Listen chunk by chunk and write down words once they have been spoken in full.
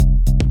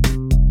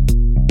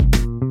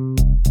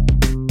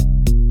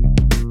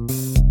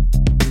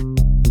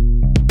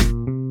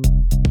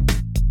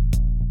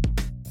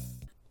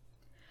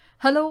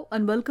Hello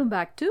and welcome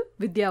back to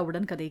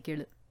வித்யாவுடன் கதை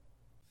கேளு.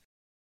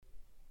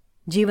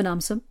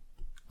 ஜீவனாம்சம்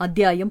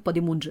அத்தியாயம்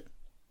 13.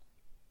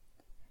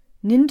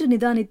 நின்று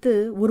நிதானித்து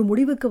ஒரு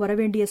முடிவுக்கு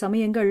வரவேண்டிய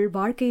சமயங்கள்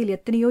வாழ்க்கையில்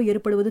எத்தனையோ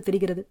ஏற்படுவது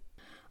தெரிகிறது.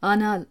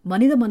 ஆனால்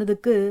மனித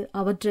மனதுக்கு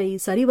அவற்றை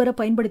சரிவர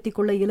பயன்படுத்திக்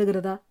கொள்ள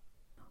இயலுகிறதா?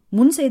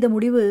 முன் செய்த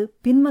முடிவு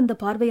பின்வந்த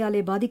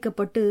பார்வையாலே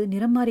பாதிக்கப்பட்டு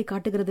நிறம் மாறி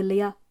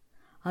காட்டுகிறதில்லையா?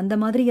 அந்த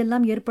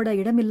மாதிரியெல்லாம் ஏற்பட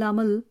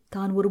இடமில்லாமல்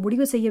தான் ஒரு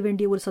முடிவு செய்ய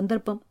வேண்டிய ஒரு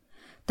சந்தர்ப்பம்,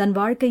 தன்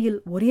வாழ்க்கையில்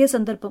ஒரே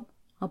சந்தர்ப்பம்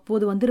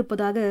அப்போது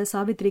வந்திருப்பதாக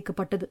சாவித்திரிக்கு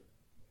பட்டது.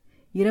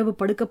 இரவு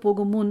படுக்கப்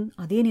போகும் முன்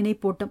அதே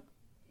நினைப்போட்டம்.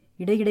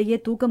 இடையிடையே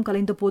தூக்கம்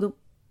கலைந்த போதும்,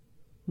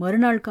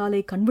 மறுநாள் காலை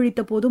கண்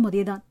விழித்த போதும்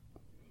அதேதான்.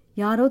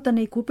 யாரோ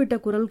தன்னை கூப்பிட்ட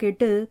குரல்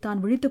கேட்டு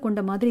தான் விழித்து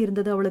கொண்ட மாதிரி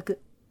இருந்தது அவளுக்கு.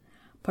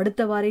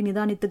 படுத்தவாறே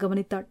நிதானித்து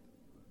கவனித்தாள்.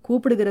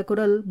 கூப்பிடுகிற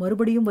குரல்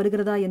மறுபடியும்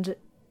வருகிறதா என்று.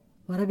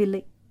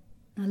 வரவில்லை.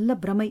 நல்ல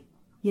பிரமை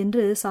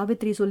என்று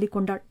சாவித்திரி சொல்லிக்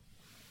கொண்டாள்.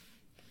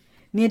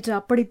 நேற்று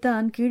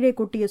அப்படித்தான் கீழே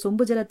கொட்டிய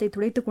சொம்பு ஜலத்தை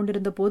துடைத்துக்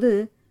கொண்டிருந்த போது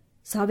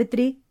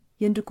சாவித்ரி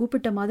என்று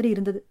கூப்பிட்ட மாதிரி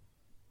இருந்தது.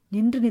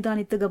 நின்று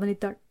நிதானித்து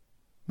கவனித்தாள்.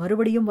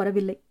 மறுபடியும்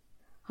வரவில்லை.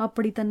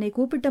 அப்படி தன்னை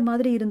கூப்பிட்ட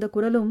மாதிரி இருந்த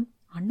குரலும்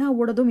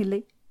அண்ணாவோடதும் இல்லை,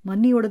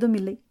 மன்னியோடதும்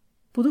இல்லை,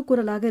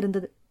 புதுக்குரலாக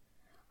இருந்தது.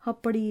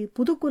 அப்படி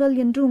புதுக்குரல்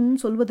என்றும்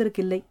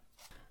சொல்வதற்கில்லை.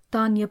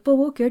 தான்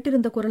எப்பவோ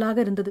கேட்டிருந்த குரலாக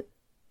இருந்தது.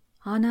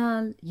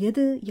 ஆனால்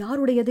எது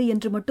யாருடையது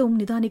என்று மட்டும்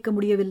நிதானிக்க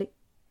முடியவில்லை.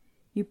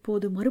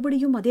 இப்போது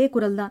மறுபடியும் அதே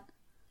குரல்தான்.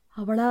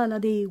 அவளால்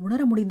அதை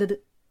உணர முடிந்தது.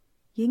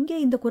 எங்கே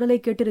இந்த குரலை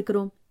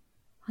கேட்டிருக்கிறோம்?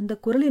 அந்த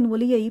குரலின்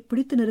ஒலியை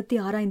பிடித்து நிறுத்தி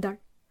ஆராய்ந்தாள்.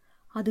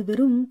 அது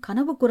வெறும்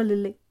கனவு குரல்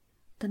இல்லை.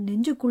 தன்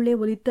நெஞ்சுக்குள்ளே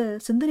ஒலித்த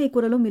சிந்தனை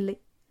குரலும் இல்லை.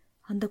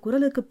 அந்த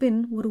குரலுக்கு பின்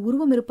ஒரு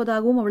உருவம்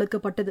இருப்பதாகவும் அவளுக்கு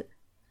பட்டது.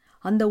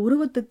 அந்த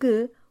உருவத்துக்கு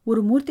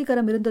ஒரு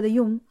மூர்த்திகரம்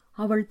இருந்ததையும்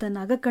அவள் தன்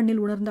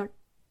அகக்கண்ணில் உணர்ந்தாள்.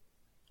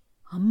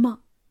 அம்மா,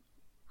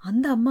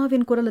 அந்த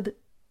அம்மாவின் குரல் அது.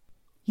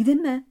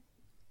 இதென்ன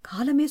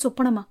காலமே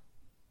சொப்பனமா?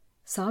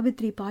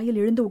 சாவித்ரி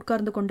பாயில் எழுந்து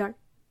உட்கார்ந்து கொண்டாள்.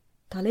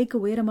 தலைக்கு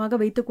உயரமாக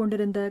வைத்துக்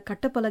கொண்டிருந்த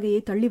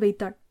கட்டப்பலகையை தள்ளி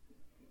வைத்தாள்.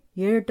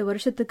 7-8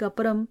 வருஷத்துக்கு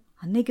அப்புறம்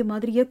அன்னைக்கு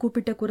மாதிரியே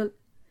கூப்பிட்ட குரல்.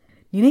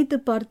 நினைத்து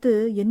பார்த்து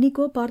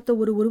என்னைக்கோ பார்த்த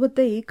ஒரு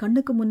உருவத்தை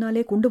கண்ணுக்கு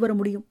முன்னாலே கொண்டு வர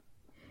முடியும்.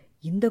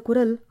 இந்த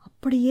குரல்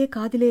அப்படியே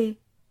காதிலே.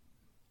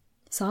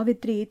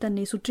 சாவித்ரி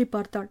தன்னை சுற்றி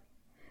பார்த்தாள்.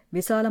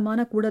 விசாலமான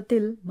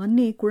கூடத்தில்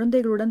மன்னி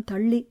குழந்தைகளுடன்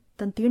தள்ளி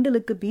தன்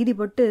தீண்டலுக்கு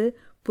பீதிப்பட்டு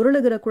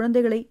புரளுகிற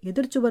குழந்தைகளை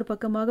எதிர்ச்சுவர்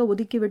பக்கமாக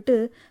ஒதுக்கிவிட்டு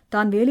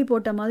தான் வேலி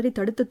போட்ட மாதிரி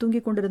தடுத்து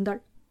தூங்கிக்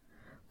கொண்டிருந்தாள்.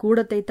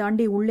 கூடத்தை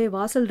தாண்டி உள்ளே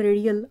வாசல்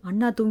ரேழியில்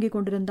அண்ணா தூங்கிக்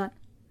கொண்டிருந்தான்.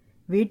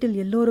 வீட்டில்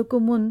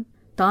எல்லோருக்கும் முன்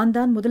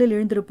தான் முதலில்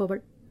எழுந்திருப்பவள்.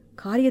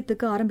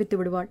 காரியத்துக்கு ஆரம்பித்து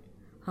விடுவாள்.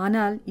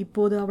 ஆனால்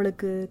இப்போது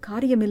அவளுக்கு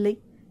காரியமில்லை,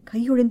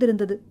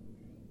 கையொழிந்திருந்தது.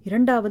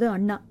 2வது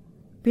அண்ணா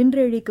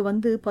பின்ரேழிக்கு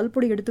வந்து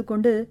பல்பொடி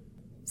எடுத்துக்கொண்டு,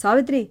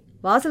 சாவித்ரி,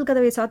 வாசல்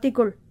கதவை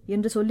சாத்திக்கொள்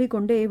என்று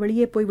சொல்லிக்கொண்டே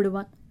வெளியே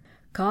போய்விடுவான்.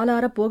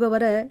 காலார போக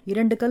வர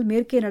 2 கல்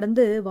மேற்கே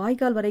நடந்து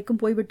வாய்க்கால்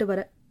வரைக்கும் போய்விட்டு வர.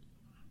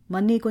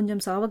 மன்னி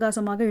கொஞ்சம்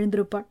சாவகாசமாக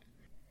எழுந்திருப்பாள்.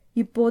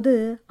 இப்போது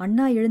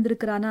அண்ணா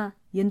எழுந்திருக்கிறானா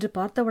என்று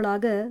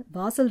பார்த்தவளாக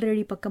வாசல்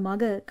ரேழி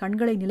பக்கமாக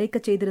கண்களை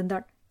நிலைக்கச்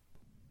செய்திருந்தாள்.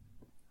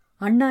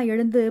 அண்ணா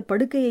எழுந்து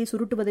படுக்கையை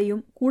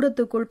சுருட்டுவதையும்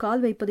கூடத்துக்குள்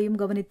கால் வைப்பதையும்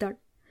கவனித்தாள்.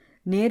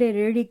 நேரே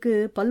ரேழிக்கு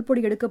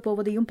பல்பொடி எடுக்கப்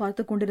போவதையும்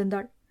பார்த்து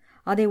கொண்டிருந்தாள்.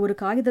 அதை ஒரு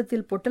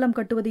காகிதத்தில் பொட்டலம்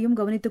கட்டுவதையும்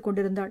கவனித்துக்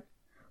கொண்டிருந்தாள்.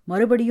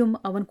 மறுபடியும்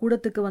அவன்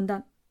கூடத்துக்கு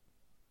வந்தான்.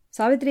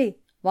 சாவித்ரி,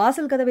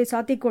 வாசல் கதவை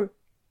சாத்திக்கொள்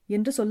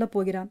என்று சொல்லப்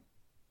போகிறான்.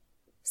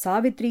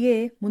 சாவித்ரியே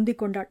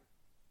முந்திக் கொண்டாள்.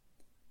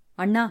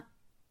 அண்ணா.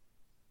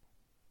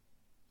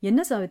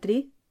 என்ன சாவித்ரி?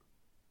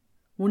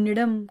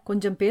 உன்னிடம்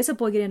கொஞ்சம் பேசப்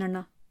போகிறேன்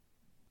அண்ணா.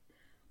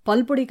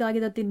 பல்பொடி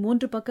காகிதத்தின்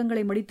 3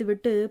 பக்கங்களை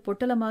மடித்துவிட்டு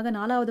பொட்டலமாக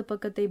 4வது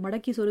பக்கத்தை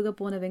மடக்கி சொருகப்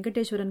போன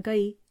வெங்கடேஸ்வரன் கை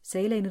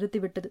செயலை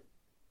நிறுத்திவிட்டது.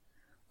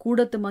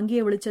 கூடத்து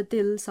மங்கிய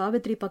வெளிச்சத்தில்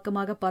சாவித்ரி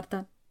பக்கமாக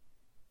பார்த்தான்.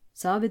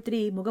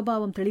 சாவித்ரி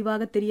முகபாவம்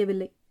தெளிவாக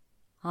தெரியவில்லை.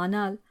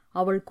 ஆனால்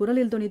அவள்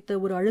குரலில் தொனித்த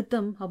ஒரு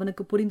அழுத்தம்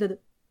அவனுக்கு புரிந்தது.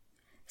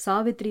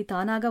 சாவித்ரி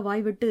தானாக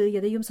வாய்விட்டு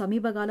எதையும்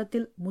சமீப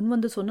காலத்தில்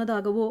முன்வந்து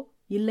சொன்னதாகவோ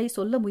இல்லை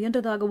சொல்ல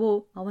முயன்றதாகவோ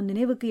அவன்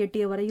நினைவுக்கு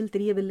எட்டிய வரையில்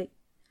தெரியவில்லை.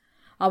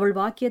 அவள்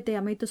வாக்கியத்தை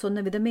அமைத்து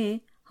சொன்ன விதமே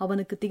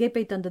அவனுக்கு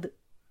திகைப்பை தந்தது.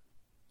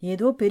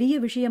 ஏதோ பெரிய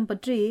விஷயம்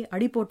பற்றி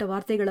அடி போட்ட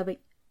வார்த்தைகள் அவை.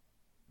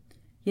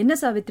 என்ன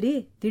சாவித்ரி,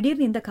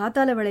 திடீர்னு இந்த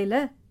காத்தால வேளையில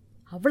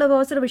அவ்வளவு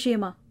அவசர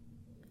விஷயமா?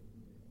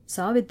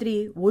 சாவித்ரி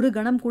ஒரு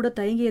கணம் கூட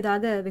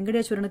தயங்கியதாக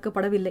வெங்கடேஸ்வரனுக்கு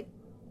படவில்லை.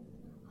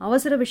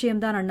 அவசர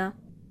விஷயம்தான் அண்ணா,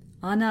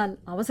 ஆனால்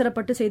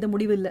அவசரப்பட்டு செய்த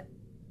முடிவில்லை.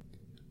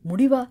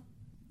 முடிவா?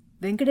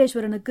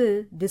 வெங்கடேஸ்வரனுக்கு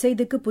திசை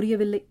திக்கு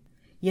புரியவில்லை.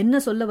 என்ன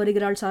சொல்ல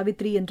வருகிறாள்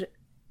சாவித்ரி என்று.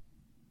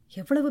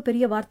 எவ்வளவு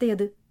பெரிய வார்த்தை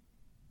அது!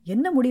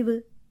 என்ன முடிவு?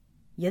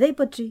 எதை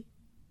பற்றி?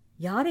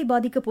 யாரை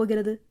பாதிக்கப்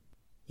போகிறது?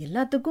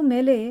 எல்லாத்துக்கும்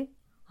மேலே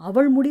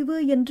அவள் முடிவு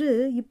என்று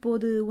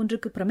இப்போது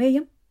ஒன்றுக்கு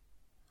பிரமேயம்.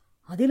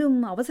 அதிலும்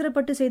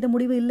அவசரப்பட்டு செய்த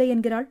முடிவு இல்லை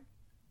என்கிறாள்.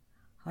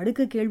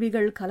 அடுக்கு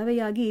கேள்விகள்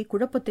கலவையாகி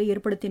குழப்பத்தை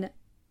ஏற்படுத்தின.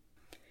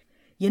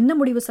 என்ன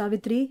முடிவு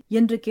சாவித்ரி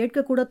என்று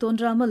கேட்கக்கூட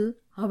தோன்றாமல்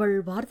அவள்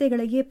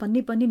வார்த்தைகளையே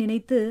பண்ணி பண்ணி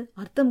நினைத்து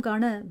அர்த்தம்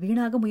காண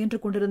வீணாக முயன்று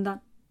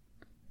கொண்டிருந்தான்.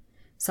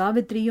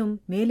 சாவித்ரியும்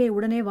மேலே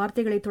உடனே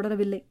வார்த்தைகளை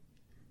தொடரவில்லை.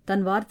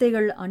 தன்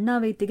வார்த்தைகள்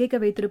அண்ணாவை திகைக்க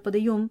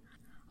வைத்திருப்பதையும்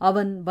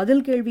அவன்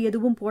பதில் கேள்வி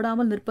எதுவும்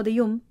போடாமல்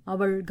நிற்பதையும்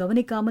அவள்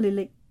கவனிக்காமல்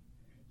இல்லை.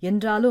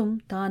 என்றாலும்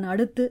தான்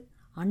அடுத்து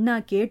அண்ணா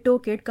கேட்டோ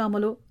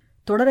கேட்காமலோ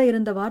தொடர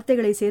இருந்த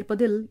வார்த்தைகளை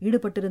சேர்ப்பதில்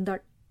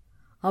ஈடுபட்டிருந்தாள்.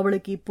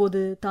 அவளுக்கு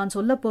இப்போது தான்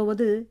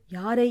சொல்லப்போவது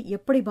யாரை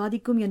எப்படி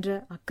பாதிக்கும் என்ற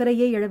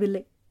அக்கறையே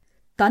எழவில்லை.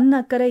 தன்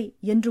அக்கறை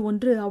என்று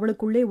ஒன்று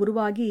அவளுக்குள்ளே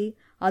உருவாகி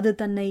அது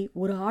தன்னை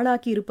ஒரு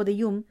ஆளாக்கி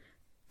இருப்பதையும்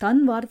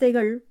தன்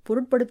வார்த்தைகள்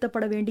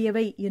பொருட்படுத்தப்பட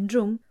வேண்டியவை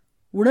என்றும்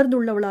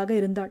உணர்ந்துள்ளவளாக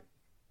இருந்தாள்.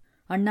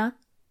 அண்ணா,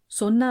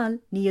 சொன்னால்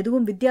நீ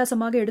எதுவும்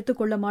வித்தியாசமாக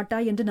எடுத்துக்கொள்ள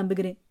மாட்டாய் என்று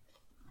நம்புகிறேன்.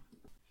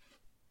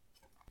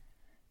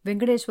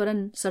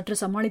 வெங்கடேஸ்வரன் சற்று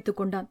சமாளித்துக்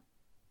கொண்டான்.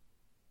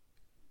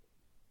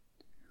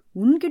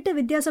 உன்கிட்ட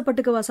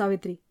வித்தியாசப்பட்டுக்கவா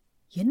சாவித்ரி?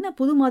 என்ன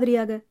புது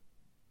மாதிரியாக?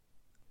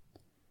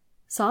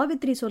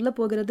 சாவித்ரி சொல்ல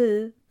போகிறது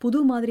புது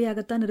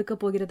மாதிரியாகத்தான்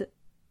இருக்கப் போகிறது.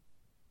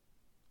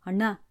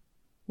 அண்ணா,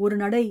 ஒரு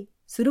நடை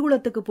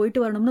சிறுகுளத்துக்கு போயிட்டு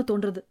வரணும்னு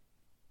தோன்றது.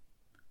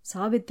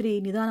 சாவித்ரி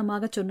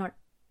நிதானமாகச் சொன்னாள்.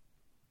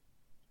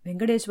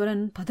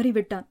 வெங்கடேஸ்வரன்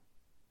பதறிவிட்டான்.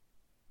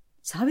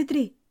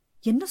 சாவித்ரி,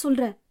 என்ன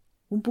சொல்ற?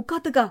 உன்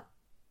புக்காத்துக்கா?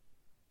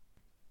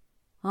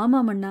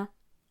 ஆமாம் அண்ணா,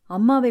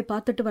 அம்மாவை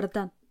பார்த்துட்டு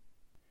வரத்தான்.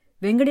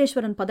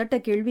 வெங்கடேஸ்வரன் பதட்ட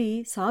கேள்வி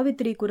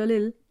சாவித்ரி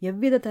குரலில்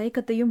எவ்வித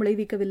தயக்கத்தையும்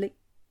விளைவிக்கவில்லை.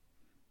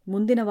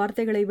 முந்தின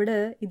வார்த்தைகளை விட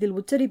இதில்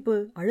உச்சரிப்பு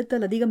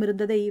அழுத்தல் அதிகம்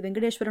இருந்ததை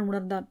வெங்கடேஸ்வரன்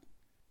உணர்ந்தான்.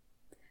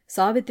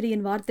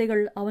 சாவித்ரியின்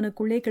வார்த்தைகள்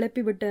அவனுக்குள்ளே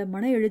கிளப்பிவிட்ட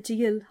மன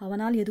எழுச்சியில்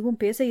அவனால் எதுவும்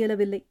பேச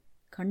இயலவில்லை.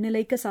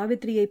 கண்ணிலைக்க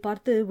சாவித்ரியை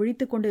பார்த்து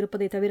விழித்துக்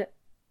கொண்டிருப்பதை தவிர.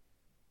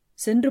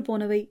 சென்று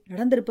போனவை,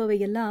 நடந்திருப்பவை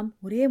எல்லாம்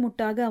ஒரே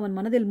முட்டாக அவன்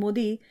மனதில்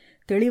மோதி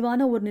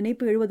தெளிவான ஒரு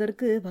நினைப்பு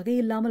எழுவதற்கு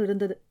வகையில்லாமல்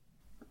இருந்தது.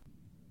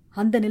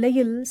 அந்த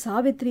நிலையில்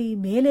சாவித்ரி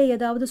மேலே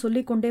ஏதாவது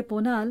சொல்லிக்கொண்டே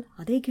போனால்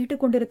அதை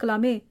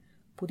கேட்டுக்கொண்டிருக்கலாமே.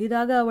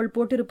 புதிதாக அவள்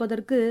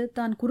போட்டிருப்பதற்கு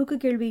தான் குறுக்கு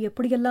கேள்வி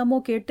எப்படியெல்லாமோ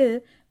கேட்டு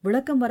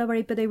விளக்கம்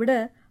வரவழைப்பதை விட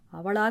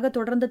அவளாக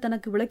தொடர்ந்து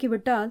தனக்கு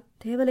விளக்கிவிட்டால்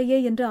தேவலையே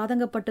என்று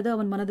ஆதங்கப்பட்டது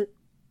அவன் மனது.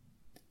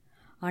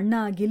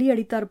 அண்ணா கிலி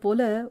அடித்தாற்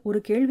போல ஒரு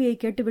கேள்வியை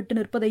கேட்டுவிட்டு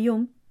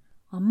நிற்பதையும்,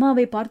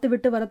 அம்மாவை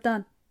பார்த்துவிட்டு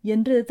வரத்தான்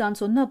என்று தான்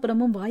சொன்ன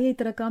அப்புறமும் வாயை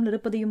திறக்காமல்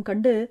இருப்பதையும்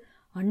கண்டு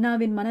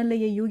அண்ணாவின்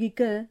மனநிலையை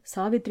யூகிக்க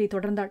சாவித்ரி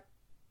தொடர்ந்தாள்.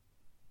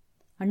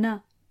 அண்ணா,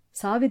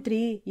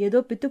 சாவித்ரி ஏதோ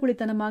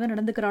பித்துக்குளித்தனமாக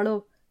நடந்துக்கிறாளோ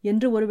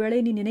என்று ஒருவேளை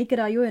நீ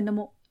நினைக்கிறாயோ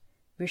என்னமோ.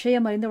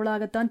 விஷயம்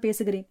அறிந்தவளாகத்தான்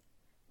பேசுகிறேன்.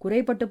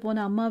 குறைப்பட்டு போன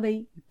அம்மாவை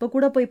இப்ப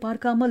கூட போய்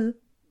பார்க்காமல்...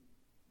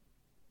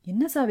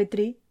 என்ன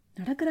சாவித்ரி,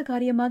 நடக்கிற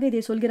காரியமாக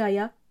இதை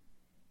சொல்கிறாயா?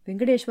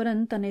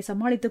 வெங்கடேஸ்வரன் தன்னை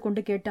சமாளித்துக்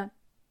கொண்டு கேட்டான்.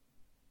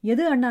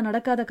 எது அண்ணா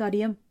நடக்காத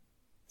காரியம்?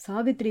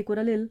 சாவித்ரி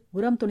குரலில்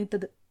உரம்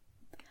துணித்தது.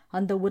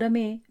 அந்த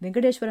உரமே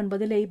வெங்கடேஸ்வரன்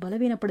பதிலை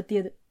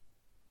பலவீனப்படுத்தியது.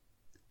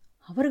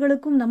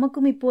 அவர்களுக்கும்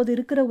நமக்கும் இப்போது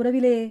இருக்கிற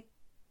உறவிலே...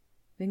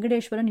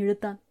 வெங்கடேஸ்வரன்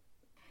இழுத்தான்.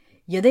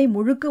 எதை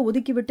முழுக்க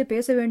ஒதுக்கிவிட்டு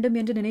பேச வேண்டும்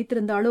என்று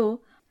நினைத்திருந்தாளோ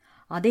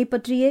அதை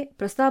பற்றியே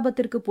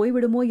பிரஸ்தாபத்திற்கு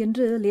போய்விடுமோ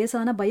என்று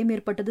லேசான பயம்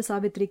ஏற்பட்டது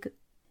சாவித்ரிக்கு.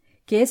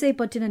 கேஸை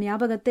பற்றின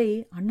ஞாபகத்தை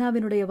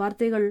அண்ணாவினுடைய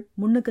வார்த்தைகள்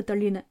முன்னுக்கு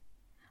தள்ளின.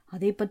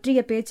 அதை பற்றிய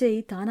பேச்சை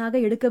தானாக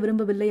எடுக்க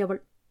விரும்பவில்லை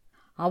அவள்.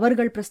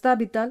 அவர்கள்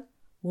பிரஸ்தாபித்தால்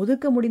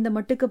ஒதுக்க முடிந்த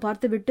மட்டுக்கு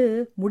பார்த்துவிட்டு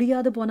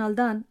முடியாது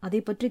போனால்தான் அதை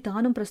பற்றி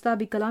தானும்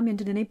பிரஸ்தாபிக்கலாம்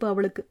என்று நினைப்பு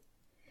அவளுக்கு.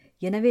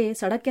 எனவே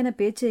சடக்கென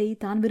பேச்சை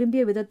தான்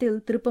விரும்பிய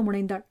விதத்தில் திருப்ப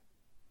முனைந்தாள்.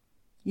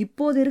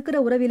 இப்போது இருக்கிற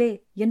உறவிலே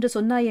என்று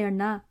சொன்னாயே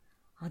அண்ணா,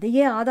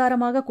 அதையே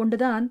ஆதாரமாக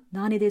கொண்டுதான்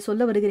நான் இதை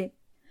சொல்ல வருகிறேன்.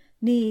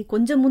 நீ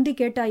கொஞ்சம் முந்தி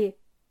கேட்டாயே.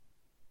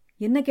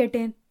 என்ன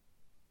கேட்டேன்?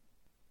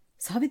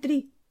 சாவித்ரி,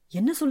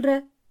 என்ன சொல்ற?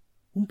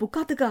 உன்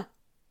புக்காத்துக்கா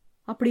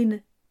அப்படின்னு.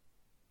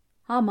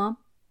 ஆமாம்.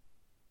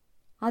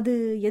 அது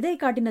எதை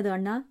காட்டினது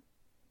அண்ணா?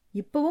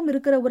 இப்பவும்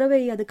இருக்கிற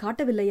உறவை அது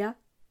காட்டவில்லையா?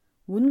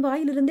 உன்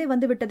வாயிலிருந்தே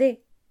வந்துவிட்டதே.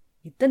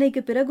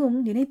 இத்தனைக்கு பிறகும்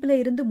நினைப்பிலே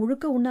இருந்து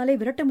முழுக்க உன்னாலே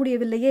விரட்ட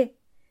முடியவில்லையே.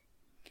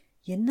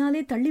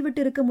 என்னாலே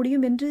தள்ளிவிட்டு இருக்க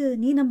முடியும் என்று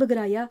நீ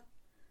நம்புகிறாயா?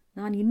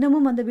 நான்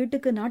இன்னமும் அந்த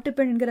வீட்டுக்கு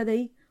நாட்டுப்பெண்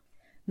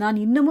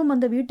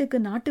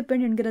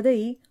என்கிறதை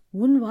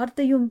உன்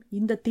வார்த்தையும்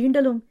இந்த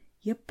தீண்டலும்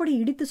எப்படி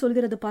இடித்து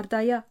சொல்கிறது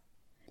பார்த்தாயா?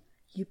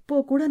 இப்போ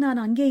கூட நான்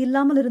அங்கே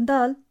இல்லாமல்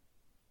இருந்தால்...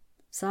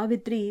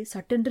 சாவித்ரி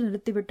சட்டென்று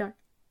நிறுத்திவிட்டாள்.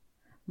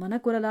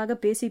 மனக்குரலாக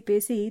பேசி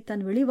பேசி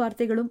தன் வெளி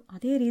வார்த்தைகளும்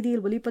அதே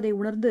ரீதியில் ஒலிப்பதை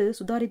உணர்ந்து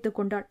சுதாரித்துக்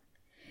கொண்டாள்.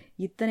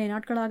 இத்தனை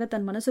நாட்களாக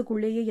தன்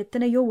மனசுக்குள்ளேயே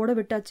எத்தனையோ ஓட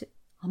விட்டாச்சு,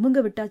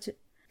 அமுங்க விட்டாச்சு.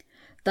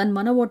 தன்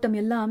மன ஓட்டம்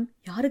எல்லாம்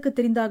யாருக்கு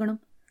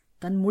தெரிந்தாகணும்?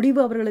 தன் முடிவு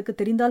அவர்களுக்கு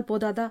தெரிந்தால்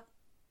போதாதா?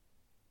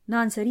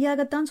 நான்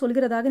சரியாகத்தான்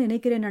சொல்கிறதாக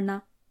நினைக்கிறேன் அண்ணா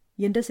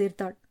என்று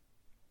சேர்த்தாள்.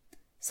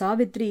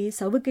 சாவித்ரி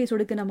சவுக்கை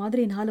சொடுக்கின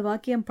மாதிரி 4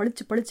 வாக்கியம்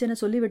பளிச்சு பளிச்சென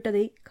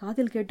சொல்லிவிட்டதை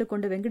காதில்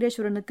கேட்டுக்கொண்ட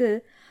வெங்கடேஸ்வரனுக்கு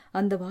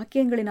அந்த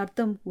வாக்கியங்களின்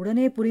அர்த்தம்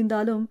உடனே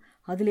புரிந்தாலும்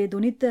அதிலே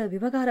துணித்த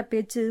விவகார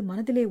பேச்சு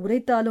மனதிலே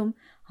உரைத்தாலும்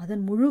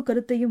அதன் முழு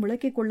கருத்தையும்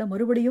விளக்கிக் கொள்ள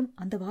மறுபடியும்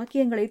அந்த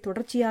வாக்கியங்களை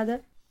தொடர்ச்சியாக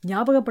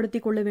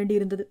ஞாபகப்படுத்திக் கொள்ள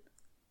வேண்டியிருந்தது.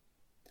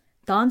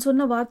 தான்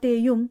சொன்ன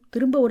வார்த்தையையும்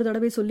திரும்ப ஒரு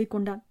தடவை சொல்லிக்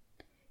கொண்டான்.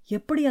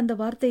 எப்படி அந்த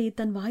வார்த்தை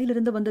தன்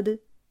வாயிலிருந்து வந்தது?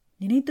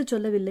 நினைத்து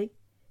சொல்லவில்லை.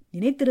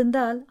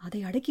 நினைத்திருந்தால் அதை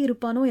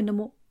அடக்கியிருப்பானோ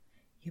என்னமோ.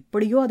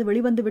 எப்படியோ அது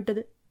வெளிவந்து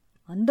விட்டது.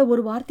 அந்த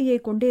ஒரு வார்த்தையை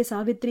கொண்டே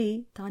சாவித்ரி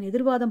தான்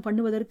எதிர்வாதம்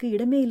பண்ணுவதற்கு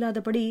இடமே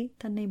இல்லாதபடி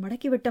தன்னை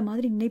மடக்கிவிட்ட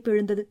மாதிரி நினைப்பு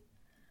எழுந்தது.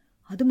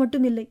 அது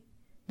மட்டும் இல்லை,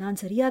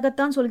 நான்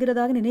சரியாகத்தான்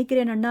சொல்கிறதாக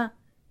நினைக்கிறேன் அண்ணா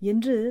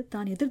என்று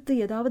தான் எதிர்த்து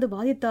ஏதாவது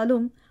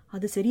வாதித்தாலும்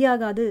அது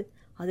சரியாகாது,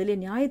 அதிலே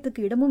நியாயத்துக்கு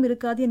இடமும்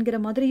இருக்காது என்கிற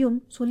மாதிரியும்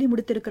சொல்லி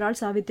முடித்திருக்கிறாள்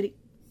சாவித்ரி.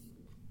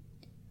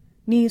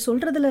 நீ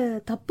சொல்றதுல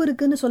தப்பு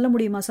இருக்குன்னு சொல்ல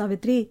முடியுமா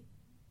சாவித்ரி?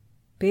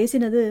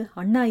 பேசினது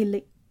அண்ணா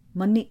இல்லை,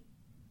 மன்னி.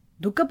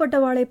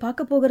 துக்கப்பட்டவாளை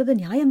பார்க்க போகிறது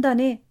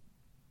நியாயம்தானே?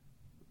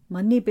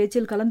 மன்னி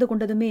பேச்சில் கலந்து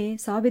கொண்டதுமே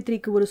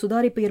சாவித்ரிக்கு ஒரு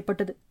சுதாரிப்பு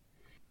ஏற்பட்டது.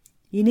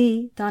 இனி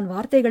தான்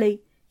வார்த்தைகளை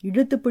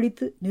இழுத்து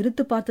பிடித்து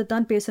நிறுத்து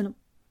பார்த்துத்தான் பேசணும்.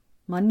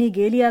 மன்னி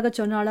கேலியாகச்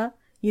சொன்னாளா,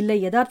 இல்லை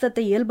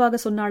யதார்த்தத்தை இயல்பாக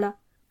சொன்னாளா?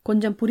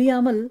 கொஞ்சம்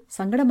புரியாமல்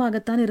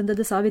சங்கடமாகத்தான்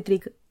இருந்தது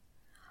சாவித்ரிக்கு.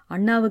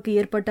 அண்ணாவுக்கு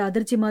ஏற்பட்ட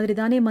அதிர்ச்சி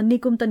மாதிரிதானே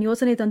மன்னிக்கும் தன்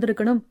யோசனை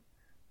தந்திருக்கணும்.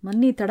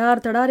 மன்னி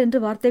தடார் தடார் என்று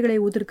வார்த்தைகளை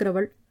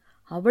ஊதிருக்கிறவள்.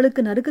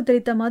 அவளுக்கு நறுக்கு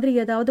தெரித்த மாதிரி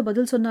ஏதாவது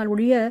பதில் சொன்னால்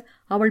ஒழிய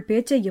அவள்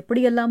பேச்சை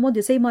எப்படியெல்லாமோ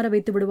திசை மாற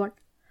வைத்து விடுவாள்.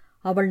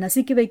 அவள்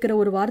நசுக்கி வைக்கிற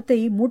ஒரு வார்த்தை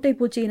மூட்டை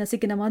பூச்சியை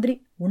நசுக்கின மாதிரி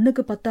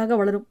 1க்கு 10ஆக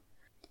வளரும்.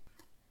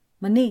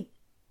 மன்னி,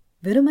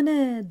 வெறுமன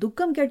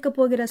துக்கம் கேட்கப்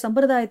போகிற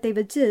சம்பிரதாயத்தை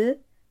வச்சு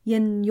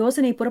என்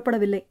யோசனை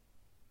புறப்படவில்லை.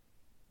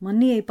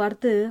 மன்னியை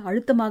பார்த்து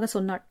அழுத்தமாக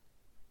சொன்னாள்.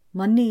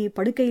 மன்னி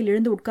படுக்கையில்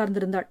எழுந்து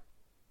உட்கார்ந்திருந்தாள்.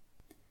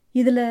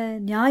 இதுல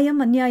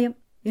நியாயம் அந்நியாயம்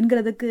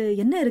என்கிறதுக்கு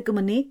என்ன இருக்கு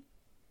மன்னி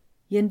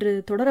என்று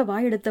தொடர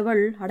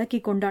வாயெடுத்தவள்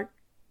அடக்கிக் கொண்டாள்.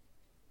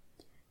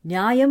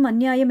 நியாயம்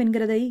அந்நியாயம்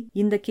என்கிறதை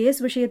இந்த கேஸ்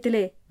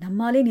விஷயத்திலே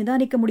நம்மாலே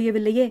நிதானிக்க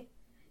முடியவில்லையே.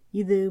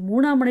 இது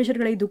 3ஆம்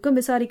மனுஷர்களை துக்கம்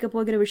விசாரிக்கப்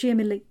போகிற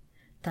விஷயமில்லை.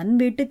 தன்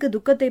வீட்டுக்கு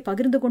துக்கத்தை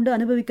பகிர்ந்து கொண்டு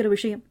அனுபவிக்கிற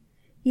விஷயம்.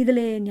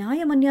 இதிலே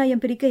நியாயம்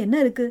அந்நியாயம் பிரிக்க என்ன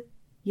இருக்கு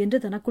என்று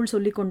தனக்குள்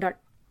சொல்லிக் கொண்டாள்.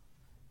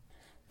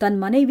 தன்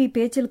மனைவி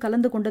பேச்சில்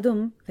கலந்து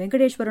கொண்டதும்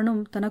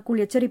வெங்கடேஸ்வரனும்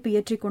தனக்குள் எச்சரிப்பு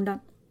ஏற்றிக்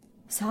கொண்டான்.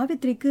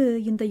 சாவித்ரிக்கு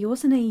இந்த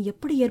யோசனை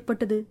எப்படி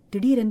ஏற்பட்டது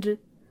திடீரென்று?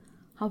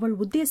 அவள்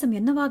உத்தேசம்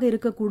என்னவாக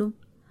இருக்கக்கூடும்?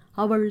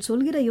 அவள்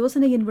சொல்கிற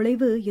யோசனையின்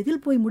விளைவு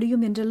எதில் போய்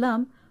முடியும்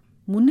என்றெல்லாம்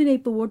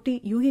முன்னினைப்பு ஓட்டி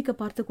யூகிக்க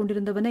பார்த்து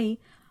கொண்டிருந்தவனை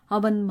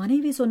அவன்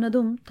மனைவி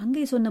சொன்னதும்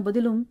தங்கை சொன்ன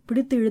பதிலும்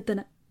பிடித்து இழுத்தன.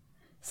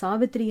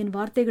 சாவித்திரியின்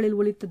வார்த்தைகளில்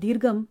ஒலித்த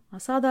தீர்க்கம்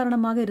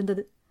அசாதாரணமாக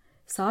இருந்தது.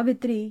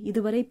 சாவித்ரி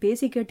இதுவரை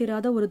பேசி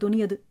கேட்டிராத ஒரு துணி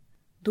அது.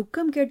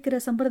 துக்கம் கேட்கிற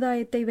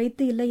சம்பிரதாயத்தை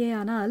வைத்து இல்லையே,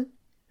 ஆனால்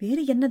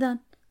வேறு என்னதான்?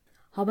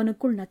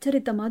 அவனுக்குள்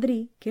நச்சரித்த மாதிரி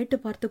கேட்டு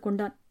பார்த்து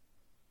கொண்டான்.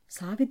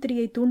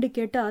 சாவித்திரியை தூண்டி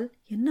கேட்டால்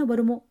என்ன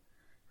வருமோ?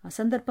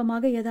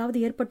 அசந்தர்ப்பமாக ஏதாவது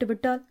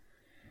ஏற்பட்டுவிட்டால்?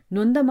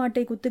 நொந்த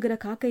மாட்டை குத்துகிற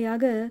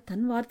காக்கையாக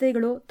தன்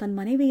வார்த்தைகளோ தன்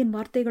மனைவியின்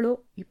வார்த்தைகளோ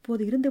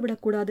இப்போது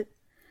இருந்துவிடக்கூடாது.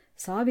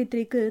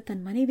 சாவித்ரிக்கு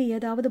தன் மனைவி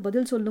ஏதாவது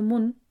பதில் சொல்லும்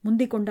முன்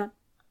முந்திக் கொண்டான்.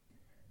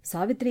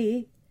 சாவித்ரி,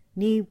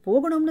 நீ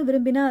போகணும்னு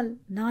விரும்பினால்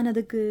நான்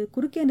அதுக்கு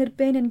குறுக்கே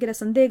நிற்பேன் என்கிற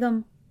சந்தேகம்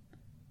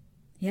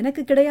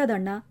எனக்கு கிடையாது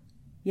அண்ணா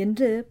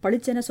என்று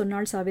பளிச்சென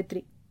சொன்னாள்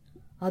சாவித்ரி.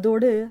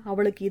 அதோடு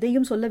அவளுக்கு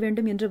இதையும் சொல்ல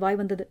வேண்டும் என்று வாய்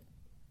வந்தது.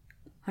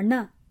 அண்ணா,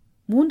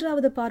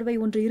 3வது பார்வை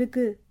ஒன்று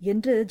இருக்கு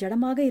என்று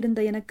ஜடமாக இருந்த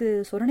எனக்கு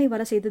சொரணை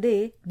வர செய்ததே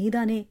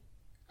நீதானே.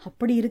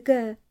 அப்படி இருக்க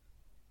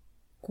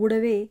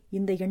கூடவே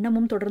இந்த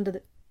எண்ணமும்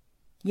தொடர்ந்தது.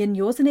 என்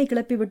யோசனை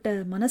கிளப்பிவிட்ட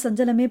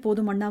மனசஞ்சலமே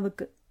போதும்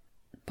அண்ணாவுக்கு.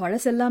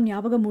 பழசெல்லாம்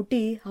ஞாபகம்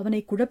ஊட்டி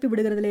அவனை குழப்பி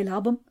விடுகிறதிலே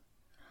லாபம்.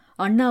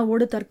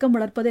 அண்ணாவோடு தர்க்கம்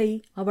வளர்ப்பதை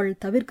அவள்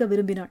தவிர்க்க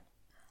விரும்பினாள்.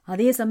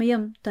 அதே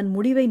சமயம் தன்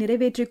முடிவை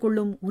நிறைவேற்றிக்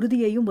கொள்ளும்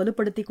உறுதியையும்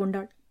வலுப்படுத்திக்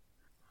கொண்டாள்.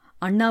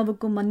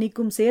 அண்ணாவுக்கும்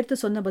மன்னிக்கும் சேர்த்து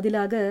சொன்ன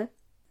பதிலாக,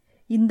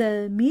 இந்த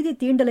மீதி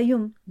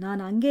தீண்டலையும்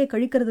நான் அங்கே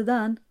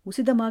கழிக்கிறதுதான்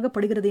உசிதமாக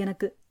படுகிறது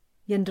எனக்கு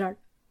என்றாள்.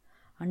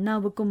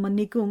 அண்ணாவுக்கும்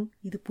மன்னிக்கும்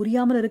இது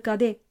புரியாமல்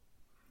இருக்காதே.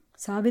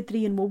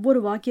 சாவித்ரியின் ஒவ்வொரு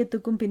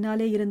வாக்கியத்துக்கும்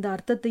பின்னாலே இருந்த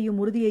அர்த்தத்தையும்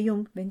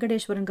உறுதியையும்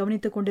வெங்கடேஸ்வரன்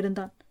கவனித்துக்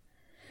கொண்டிருந்தான்.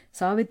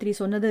 சாவித்ரி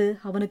சொன்னது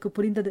அவனுக்கு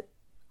புரிந்தது.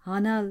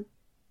 ஆனால்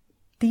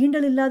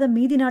தீண்டல் இல்லாத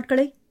மீதி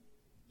நாட்களை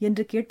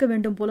என்று கேட்க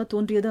வேண்டும் போல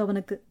தோன்றியது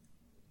அவனுக்கு.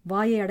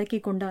 வாயை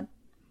அடக்கிக் கொண்டான்.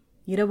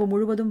 இரவு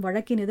முழுவதும்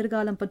வழக்கின்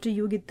எதிர்காலம் பற்றி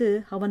யூகித்து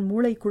அவன்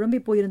மூளை குழம்பி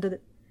போயிருந்தது.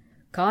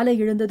 காலை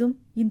எழுந்ததும்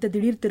இந்த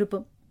திடீர்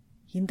திருப்பம்.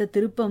 இந்த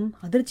திருப்பம்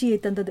அதிர்ச்சியை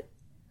தந்தது.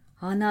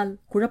 ஆனால்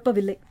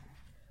குழப்பவில்லை.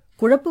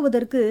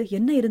 குழப்புவதற்கு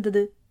என்ன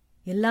இருந்தது?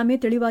 எல்லாமே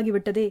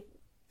தெளிவாகிவிட்டதே.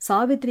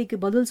 சாவித்ரிக்கு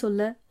பதில்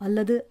சொல்ல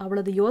அல்லது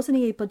அவளது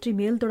யோசனையை பற்றி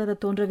மேல் தொடர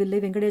தோன்றவில்லை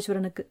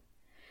வெங்கடேஸ்வரனுக்கு.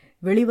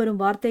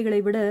 வெளிவரும் வார்த்தைகளை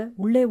விட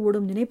உள்ளே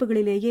ஓடும்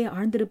நினைப்புகளிலேயே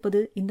ஆழ்ந்திருப்பது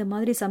இந்த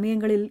மாதிரி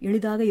சமயங்களில்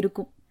எளிதாக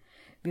இருக்கும்.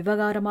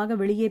 விவகாரமாக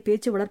வெளியே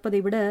பேச்சு வளர்ப்பதை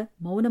விட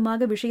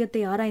மௌனமாக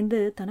விஷயத்தை ஆராய்ந்து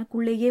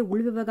தனக்குள்ளேயே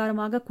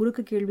உள்விவகாரமாக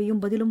குறுக்கு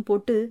கேள்வியும் பதிலும்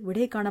போட்டு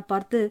விடை காண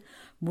பார்த்து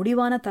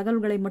முடிவான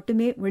தகவல்களை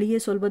மட்டுமே வெளியே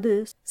சொல்வது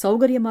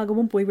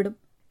சௌகரியமாகவும் போய்விடும்.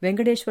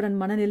 வெங்கடேஸ்வரன்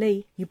மனநிலை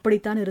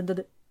இப்படித்தான்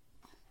இருந்தது.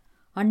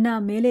 அண்ணா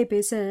மேலே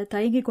பேச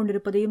தயங்கிக்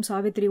கொண்டிருப்பதையும்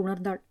சாவித்ரி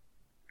உணர்ந்தாள்.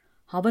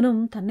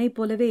 அவனும் தன்னைப்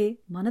போலவே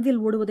மனதில்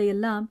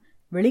ஓடுவதையெல்லாம்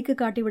வெளிக்கு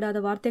காட்டிவிடாத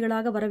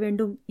வார்த்தைகளாக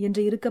வரவேண்டும்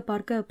என்று இருக்க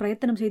பார்க்க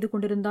பிரயத்தனம் செய்து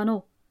கொண்டிருந்தானோ?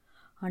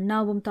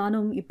 அண்ணாவும்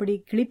தானும் இப்படி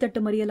கிளித்தட்டு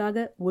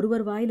மறியலாக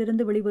ஒருவர்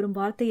வாயிலிருந்து வெளிவரும்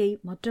வார்த்தையை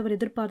மற்றவர்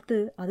எதிர்பார்த்து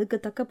அதுக்கு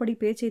தக்கபடி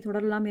பேச்சை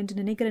தொடரலாம் என்று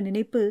நினைக்கிற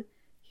நினைப்பு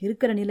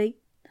இருக்கிற நிலை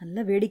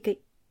நல்ல வேடிக்கை.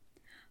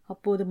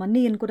 அப்போது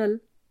மன்னியின் குரல்,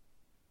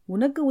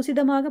 உனக்கு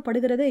உசிதமாக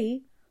படுகிறதை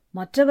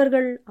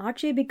மற்றவர்கள்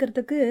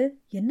ஆட்சேபிக்கிறதுக்கு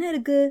என்ன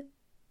இருக்கு?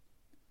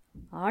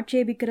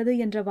 ஆட்சேபிக்கிறது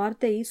என்ற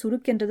வார்த்தை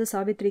சுருக்கென்றது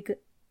சாவித்ரிக்கு.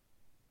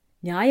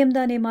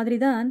 நியாயம்தானே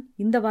மாதிரிதான்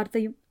இந்த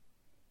வார்த்தையும்.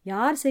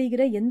 யார்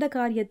செய்கிற எந்த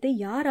காரியத்தை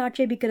யார்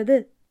ஆட்சேபிக்கிறது?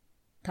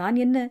 தான்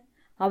என்ன,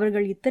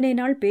 அவர்கள் இத்தனை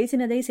நாள்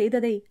பேசினதை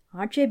செய்ததை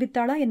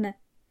ஆட்சேபித்தாளா என்ன?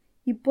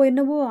 இப்போ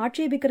என்னவோ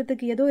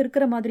ஆட்சேபிக்கிறதுக்கு ஏதோ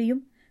இருக்கிற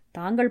மாதிரியும்,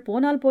 தாங்கள்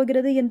போனால்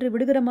போகிறது என்று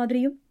விடுகிற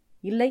மாதிரியும்,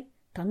 இல்லை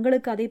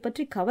தங்களுக்கு அதை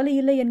பற்றி கவலை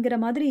இல்லை என்கிற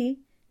மாதிரி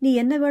நீ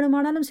என்ன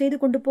வேணுமானாலும் செய்து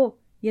கொண்டு போ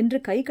என்று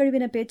கை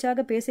கழுவின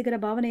பேச்சாக பேசுகிற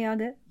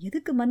பாவனையாக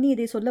எதுக்கு மன்னி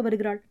இதை சொல்ல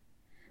வருகிறாள்?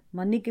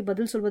 மன்னிக்கு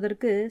பதில்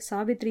சொல்வதற்கு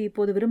சாவித்ரி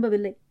இப்போது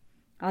விரும்பவில்லை.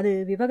 அது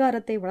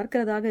விவகாரத்தை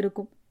வளர்க்கிறதாக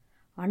இருக்கும்.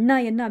 அண்ணா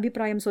என்ன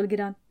அபிப்பிராயம்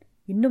சொல்கிறான்?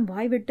 இன்னும்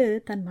வாய்விட்டு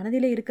தன்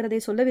மனதிலே இருக்கிறதை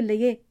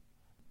சொல்லவில்லையே.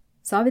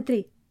 சாவித்ரி,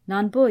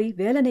 நான் போய்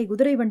வேலனை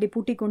குதிரை வண்டி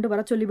பூட்டிக் கொண்டு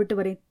வரச் சொல்லிவிட்டு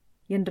வரேன்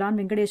என்றான்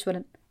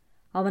வெங்கடேஸ்வரன்.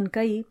 அவன்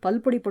கை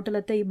பல்பொடி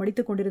பொட்டலத்தை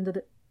மடித்துக்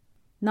கொண்டிருந்தது.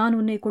 நான்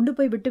உன்னை கொண்டு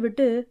போய்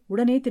விட்டுவிட்டு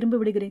உடனே திரும்பி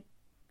விடுகிறேன்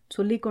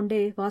சொல்லிக்கொண்டே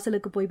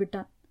வாசலுக்கு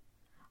போய்விட்டான்.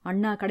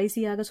 அண்ணா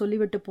கடைசியாக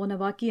சொல்லிவிட்டு போன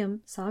வாக்கியம்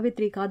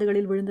சாவித்ரி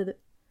காதுகளில் விழுந்தது.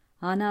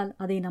 ஆனால்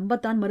அதை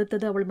நம்பத்தான்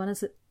மறுத்தது அவள்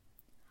மனசு.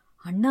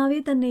 அண்ணாவே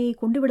தன்னை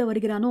கொண்டுவிட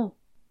வருகிறானோ?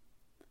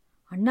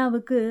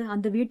 அண்ணாவுக்கு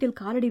அந்த வீட்டில்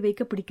காலடி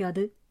வைக்க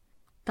பிடிக்காது.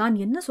 தான்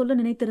என்ன சொல்ல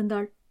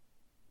நினைத்திருந்தாள்?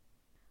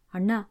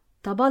 அண்ணா,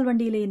 தபால்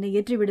வண்டியிலே என்னை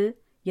ஏற்றிவிடு.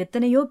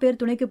 எத்தனையோ பேர்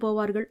துணைக்கு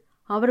போவார்கள்.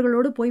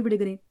 அவர்களோடு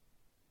போய்விடுகிறேன்.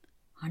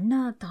 அண்ணா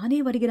தானே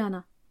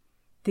வருகிறானா?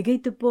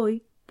 திகைத்துப்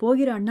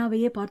போகிற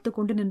அண்ணாவையே பார்த்து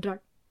கொண்டு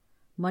நின்றாள்.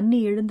 மன்னி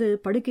எழுந்து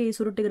படுக்கையை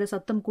சுருட்டுகிற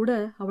சத்தம் கூட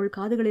அவள்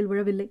காதுகளில்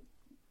விழவில்லை.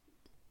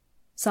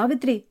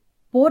 சாவித்ரி,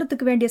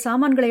 போறதுக்கு வேண்டிய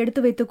சாமான்களை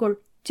எடுத்து வைத்துக்கொள்.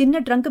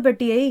 சின்ன ட்ரங்க்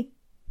பெட்டியை.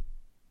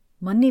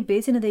 மன்னி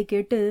பேசினதை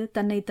கேட்டு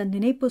தன்னை தன்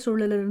நினைப்பு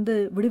சூழலிலிருந்து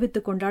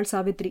விடுவித்துக் கொண்டாள்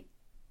சாவித்ரி.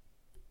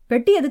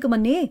 பெட்டி எதுக்கு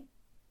மன்னி?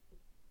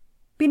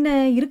 பின்ன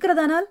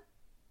இருக்கிறதானால்?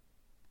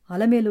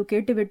 அலமேலு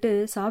கேட்டுவிட்டு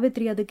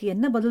சாவித்ரி அதுக்கு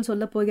என்ன பதில்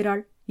சொல்லப்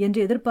போகிறாள் என்று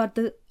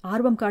எதிர்பார்த்து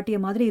ஆர்வம் காட்டிய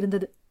மாதிரி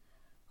இருந்தது.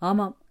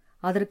 ஆமாம்,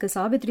 அதற்கு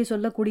சாவித்ரி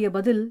சொல்லக்கூடிய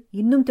பதில்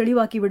இன்னும்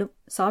தெளிவாக்கிவிடும்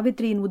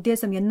சாவித்ரியின்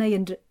உத்தேசம் என்ன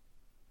என்று.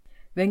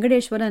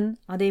 வெங்கடேஸ்வரன்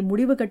அதை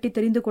முடிவு கட்டி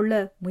தெரிந்து கொள்ள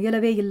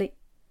முயலவே இல்லை.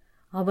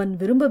 அவன்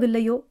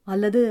விரும்பவில்லையோ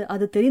அல்லது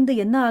அது தெரிந்து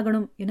என்ன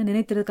ஆகணும் என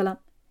நினைத்திருக்கலாம்.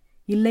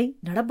 இல்லை,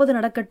 நடப்பது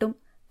நடக்கட்டும்,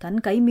 தன்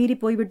கை மீறி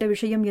போய்விட்ட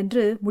விஷயம்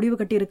என்று முடிவு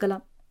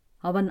கட்டியிருக்கலாம்.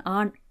 அவன்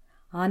ஆண்.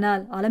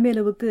 ஆனால்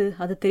அலமேலுவுக்கு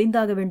அது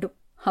தெரிந்தாக வேண்டும்.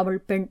 அவள்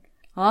பெண்.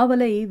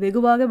 ஆவலை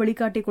வெகுவாக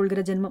வெளிக்காட்டிக்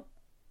கொள்கிற ஜென்மம்.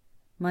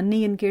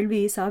 மன்னியின் கேள்வி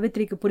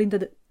சாவித்ரிக்கு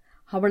புரிந்தது.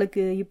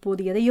 அவளுக்கு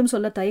இப்போது எதையும்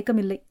சொல்ல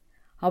தயக்கமில்லை.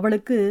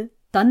 அவளுக்கு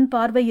தன்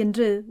பார்வை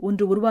என்று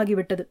ஒன்று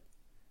உருவாகிவிட்டது.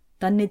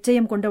 தன்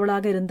நிச்சயம்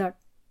கொண்டவளாக இருந்தாள்.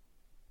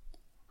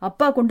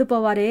 அப்பா கொண்டு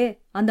போவாரே,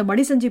 அந்த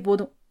மடிசஞ்சி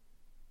போதும்.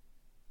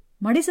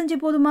 மடிசஞ்சி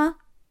போதுமா?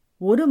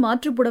 ஒரு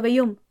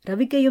மாற்றுப்புடவையும்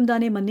ரவிக்கையும்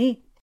தானே மன்னி.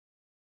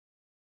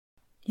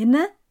 என்ன?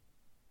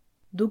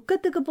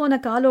 துக்கத்துக்கு போன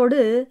காலோடு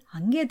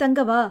அங்கே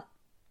தங்கவா?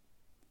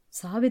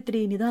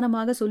 சாவித்ரி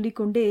நிதானமாக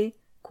சொல்லிக்கொண்டே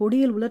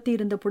கொடியில்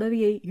உலர்த்தியிருந்த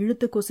புடவையை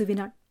இழுத்து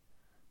கொசுவினாள்.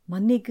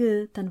 மன்னிக்கு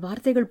தன்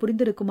வார்த்தைகள்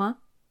புரிந்திருக்குமா?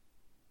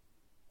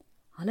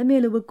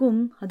 அலமேலுவுக்கும்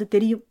அது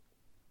தெரியும்.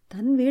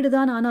 தன்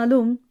வீடுதான்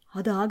ஆனாலும்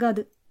அது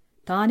ஆகாது.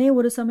 தானே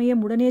ஒரு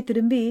சமயம் உடனே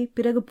திரும்பி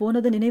பிறகு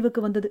போனது நினைவுக்கு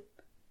வந்தது.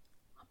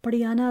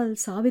 அப்படியானால்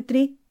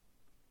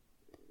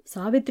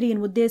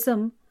சாவித்ரியின்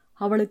உத்தேசம்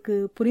அவளுக்கு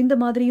புரிந்த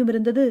மாதிரியும்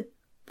இருந்தது,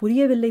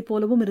 புரியவில்லை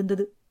போலவும்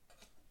இருந்தது.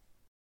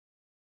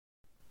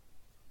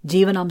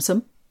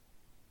 ஜீவனாம்சம்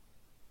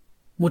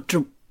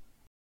முற்றும்.